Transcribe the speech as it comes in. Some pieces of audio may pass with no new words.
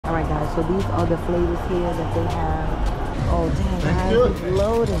guys, so these are the flavors here that they have. Oh damn, guys, it's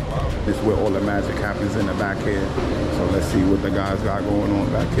loaded. This is where all the magic happens, in the back here. So let's see what the guys got going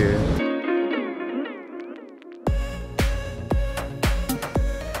on back here.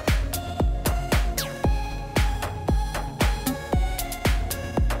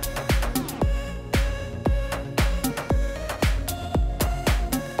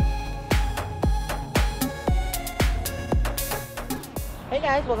 Hey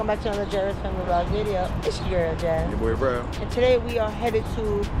guys, welcome back to another Jared's Family Vlog video. It's your girl, Jared. Your boy, bro. And today we are headed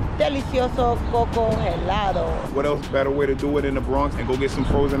to Delicioso Coco Helado. What else better way to do it in the Bronx and go get some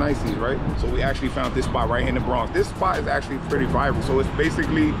frozen ices, right? So we actually found this spot right here in the Bronx. This spot is actually pretty viral. So it's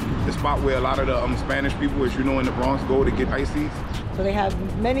basically the spot where a lot of the Spanish people, as you know, in the Bronx go to get ices. So they have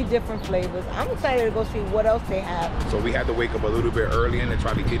many different flavors. I'm excited to go see what else they have. So we had to wake up a little bit early and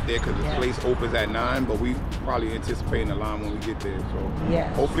try to get there because the place opens at 9, but we probably anticipating the line when we get there. So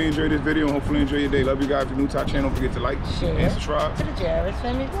hopefully enjoy this video and hopefully enjoy your day. Love you guys. If you're new to our channel, don't forget to like, share, and subscribe. To the Jared's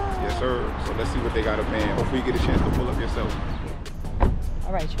Family Vlog. Yes, sir. So let's see what they got up in. Hopefully you get a chance to pull up yourself.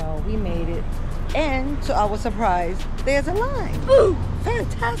 All right, y'all, we made it. And to our surprise, there's a line. Ooh,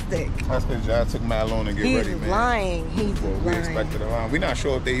 fantastic. That's because Jai took mad long to get ready, man. He's lying. We expected a line. We're not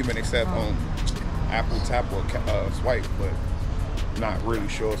sure if they even accept Apple Tap or Swipe, but not really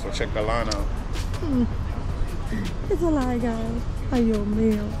sure. So check the line out. It's a lie, guys. Ayo,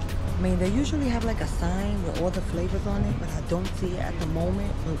 meal. I mean, they usually have like a sign with all the flavors on it, but I don't see it at the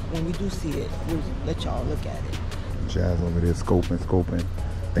moment. But when we do see it, we'll let y'all look at it. Jazz over there scoping.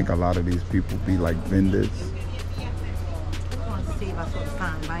 I think a lot of these people be like vendors. I wanted to see if I saw the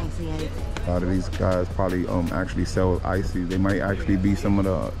sign, but I ain't see anything. A lot of these guys probably actually sell ices. They might actually be some of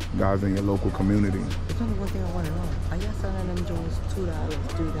the guys in your local community. There's only one thing I want to know. Are y'all selling them joints $2,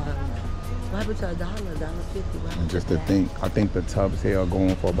 $3? What happened to $1, $1.50? And just to think, I think the tubs here are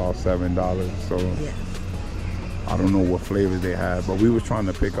going for about $7. So yes. I don't know what flavors they have, but we was trying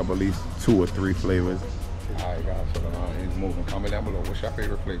to pick up at least 2 or 3 flavors. All right, guys, so the line is moving. Comment down below. What's your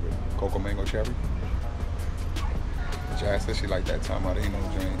favorite flavor? Cocoa, mango, cherry? Jazz said she like that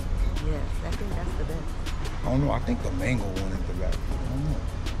Tamarino drink. Yes, I think that's the best. I don't know. I think the mango one is the best. I don't know.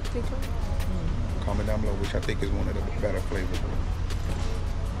 Think so? Comment down below, which I think is one of the better flavors. I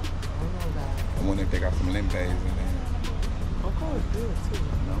don't know that. I wonder if they got some limbays in there. Cocoa is good too.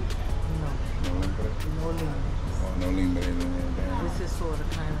 No? No. No limbays? No limbays. Oh, no limbays in there. Damn. This is sort of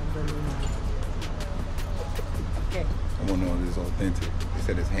kind of the limbays. Okay. I want to know if it's authentic. They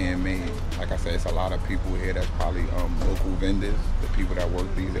said it's handmade. Like I said, it's a lot of people here that's probably local vendors, the people that work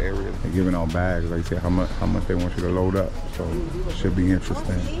these areas. They're giving out bags. Like I said, how much they want you to load up. So it should be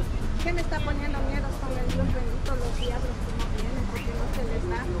interesting.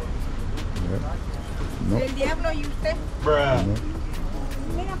 No. El diablo y usted. Bruh.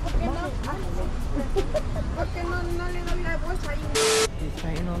 Mira, ¿por qué no? ¿Por qué no le doy la bolsa ahí? It's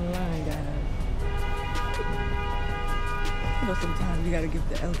fighting on the line, guys. You know, sometimes you gotta give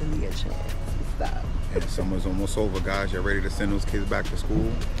the elderly a chance. Stop. And summer's almost over, guys. Y'all ready to send those kids back to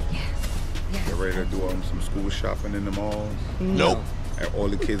school? Yes. Y'all ready to do some school shopping in the malls? Nope. And all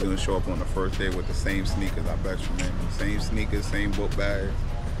the kids gonna show up on the first day with the same sneakers, I bet you, man. Same sneakers, same book bags.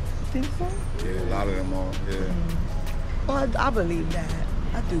 Think so? Yeah, a lot of them are, yeah. Well, I believe that.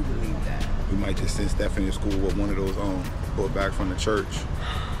 I do believe that. We might just send Stephanie to school with one of those book bags from the church.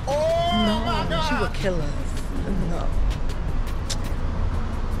 Oh, no, she would kill us. No.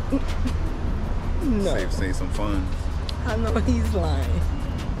 No. Save some funds. I know he's lying.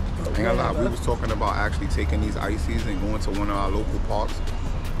 Ain't gonna lie, we was talking about actually taking these ices and going to one of our local parks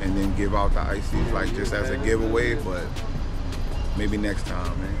and then give out the ices like just as a giveaway, but maybe next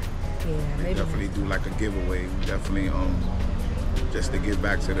time, man. Yeah, we maybe. Definitely do like a giveaway. Definitely just to give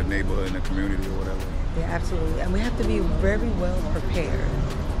back to the neighborhood and the community or whatever. Yeah, absolutely. And we have to be very well prepared.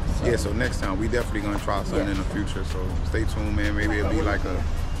 So. Yeah, so next time we definitely gonna try something in the future. So stay tuned, man. Maybe it'll be like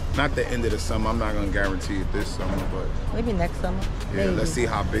not the end of the summer. I'm not gonna guarantee it this summer, but maybe next summer. Yeah, maybe. Let's see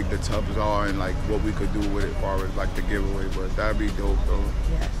how big the tubs are and like what we could do with it as far as like the giveaway. But that'd be dope though.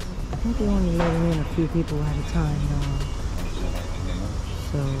 Yes. I think they only letting in a few people at a time, though.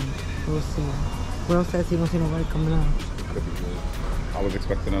 So we'll see. What else says he don't see nobody coming out? Could be good. I was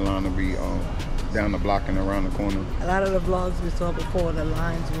expecting the line to be down the block and around the corner. A lot of the vlogs we saw before, the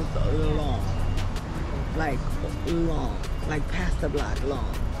lines was long. Like past the block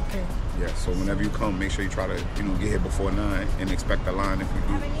long. Okay. Yeah, so whenever you come, make sure you try to, get here before 9 and expect the line if you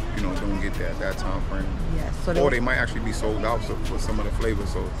do, don't get there at that time frame. Yes. So or they might actually be sold out for some of the flavors,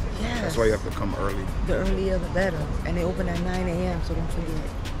 so that's why you have to come early. The earlier the better. And they open at 9 a.m., so don't forget.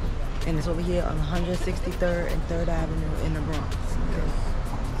 And it's over here on 163rd and 3rd Avenue in the Bronx. Okay.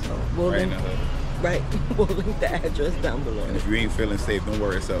 So right in the hood. Right. We'll link the address down below. And if you ain't feeling safe, don't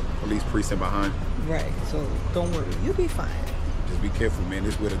worry, it's a police precinct behind you. Right. So don't worry, you'll be fine. Just be careful, man.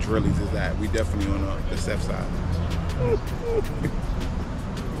 This is where the drillies is at. We definitely on the safe side.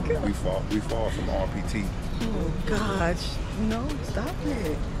 we fall from RPT. Oh gosh, no, stop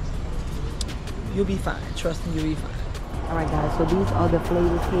it. You'll be fine. Trust me, you'll be fine. All right, guys. So these are the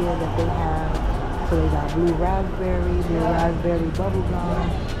flavors here that they have. So they got blue raspberry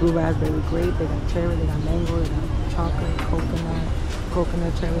bubblegum, blue raspberry grape. They got cherry. They got mango. They got chocolate,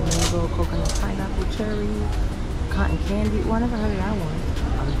 coconut cherry mango, coconut pineapple cherry, cotton candy. Well, I never heard of that one.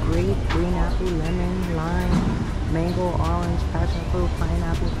 Grape, green apple, lemon, lime, mango, orange, passion fruit,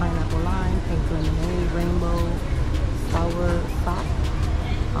 pineapple lime, pink lemonade, rainbow, sour sop,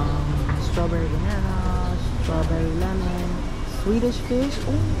 strawberry banana, strawberry lemon, Swedish fish.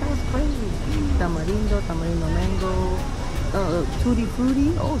 Oh, that's crazy. Tamarindo mango, tutti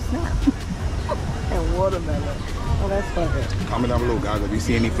frutti. Oh, snap. And watermelon. Oh, that's fun. Comment down below, guys, if you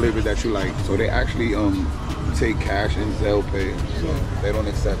see any flavors that you like. So they actually take cash and Zelle pay. So they don't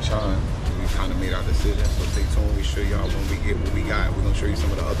accept Chime. We kind of made our decision. So stay tuned. We show y'all when we get what we got. We're gonna show you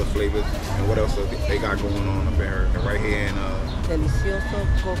some of the other flavors and what else they got going on up there. And right here in Delicioso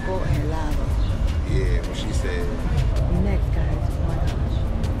Coco Helado. Yeah, what she said. Next, guys. Oh my gosh.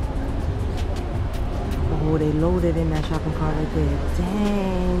 Oh, they loaded in that shopping cart right there.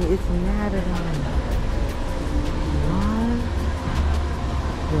 Dang, it's Natalie.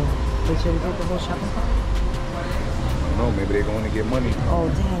 What? Yeah. They should have did the whole shopping cart? I don't know, maybe they're going to get money. Oh,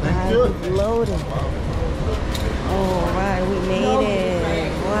 dang, guys, it's loaded. Oh, right, we made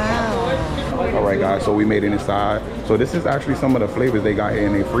it. Wow. All right, guys, so we made it inside. So this is actually some of the flavors they got here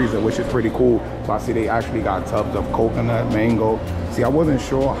in their freezer, which is pretty cool. So I see they actually got tubs of coconut, mango. See, I wasn't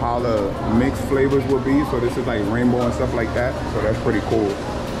sure how the mixed flavors would be. So this is like rainbow and stuff like that. So that's pretty cool.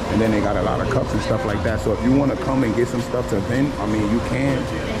 And then they got a lot of cups and stuff like that. So if you want to come and get some stuff to vend, I mean, you can.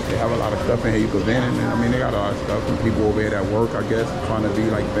 They have a lot of stuff in here you can vend. And I mean, they got a lot of stuff. And people over here that work, I guess, trying to be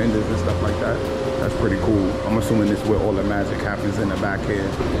like vendors and stuff like that. That's pretty cool. I'm assuming this is where all the magic happens in the back here.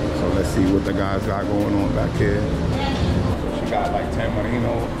 So let's see what the guys got going on back here. She got like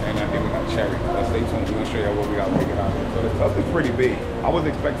tamarindo and I think we got cherry. Let's stay tuned. We're gonna show you what we got picking out. So the tub is pretty big. I was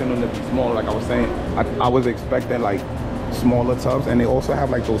expecting them to be small, like I was saying. I was expecting like smaller tubs, and they also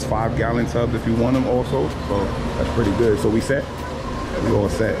have like those 5-gallon tubs if you want them also. So that's pretty good. So we set? We all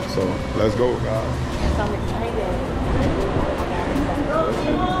set. So let's go, guys. Yes, I'm excited.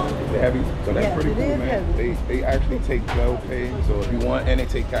 They're heavy, so that's pretty cool, man. They actually take Zelle pay, so if you want, and they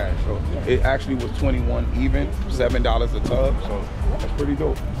take cash. So it actually was 21 even, $7 a tub. So that's pretty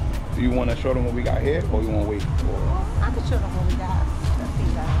dope. Do you want to show them what we got here, or you want to wait? I can show them what we got. Let's see,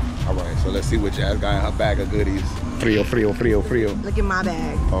 guys. All right, so let's see what Jazz got in her bag of goodies. Frio. Look at my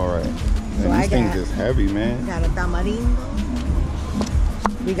bag. All right. So Man, these things is heavy, man. We got a tamarindo.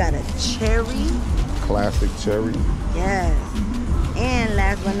 We got a cherry. Classic cherry. Yes. And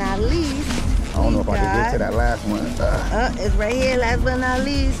last but not least, I don't know if I can get to that last one. It's right here, last but not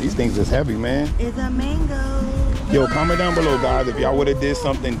least. These things is heavy, man. It's a mango. Yo, comment down below, guys, if y'all would have did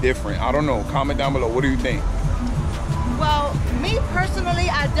something different. I don't know. Comment down below. What do you think? Well, me personally,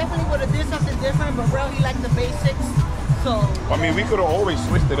 I definitely would have did something different, but Rel, he liked the basics. So I mean, we could have always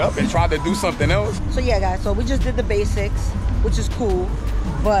switched it up and tried to do something else. So yeah, guys, so we just did the basics, which is cool.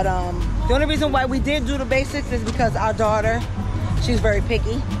 But the only reason why we did do the basics is because our daughter, she's very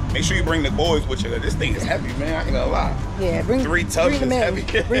picky. Make sure you bring the boys with you. This thing is heavy, man. I ain't gonna lie. Yeah, bring 3 tubs is heavy.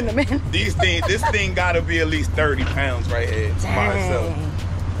 Bring them in. This thing gotta be at least 30 pounds right here by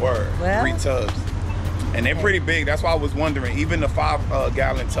itself. Word. Well, 3 tubs. And they're pretty big. That's why I was wondering. Even the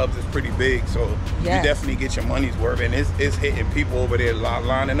 5-gallon tubs is pretty big. So you definitely get your money's worth. And it's hitting people over there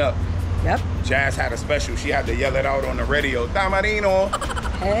lining up. Yep. Jazz had a special. She had to yell it out on the radio. Tamarindo.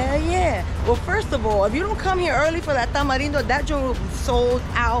 Hell yeah. Well, first of all, if you don't come here early for that tamarindo, that joint will be sold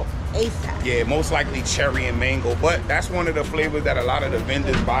out ASAP. Yeah, most likely cherry and mango. But that's one of the flavors that a lot of the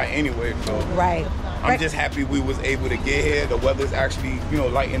vendors buy anyway. So right. I'm just happy we was able to get here. The weather's actually,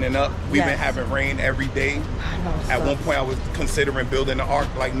 lightening up. We've been having rain every day. At one point, I was considering building the ark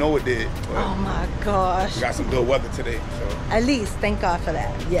like Noah did. Oh my gosh. We got some good weather today. So. At least, thank God for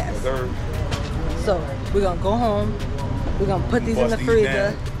that. Yes. So we're gonna go home. We're gonna put these in the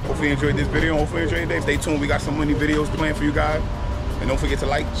freezer. Hopefully you enjoyed this video. Hopefully you enjoyed your day. Stay tuned. We got some money videos planned for you guys. And don't forget to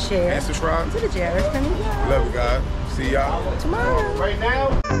like, share, and subscribe. To the JRS Family. Love you guys. See y'all tomorrow. Right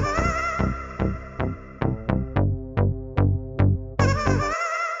now.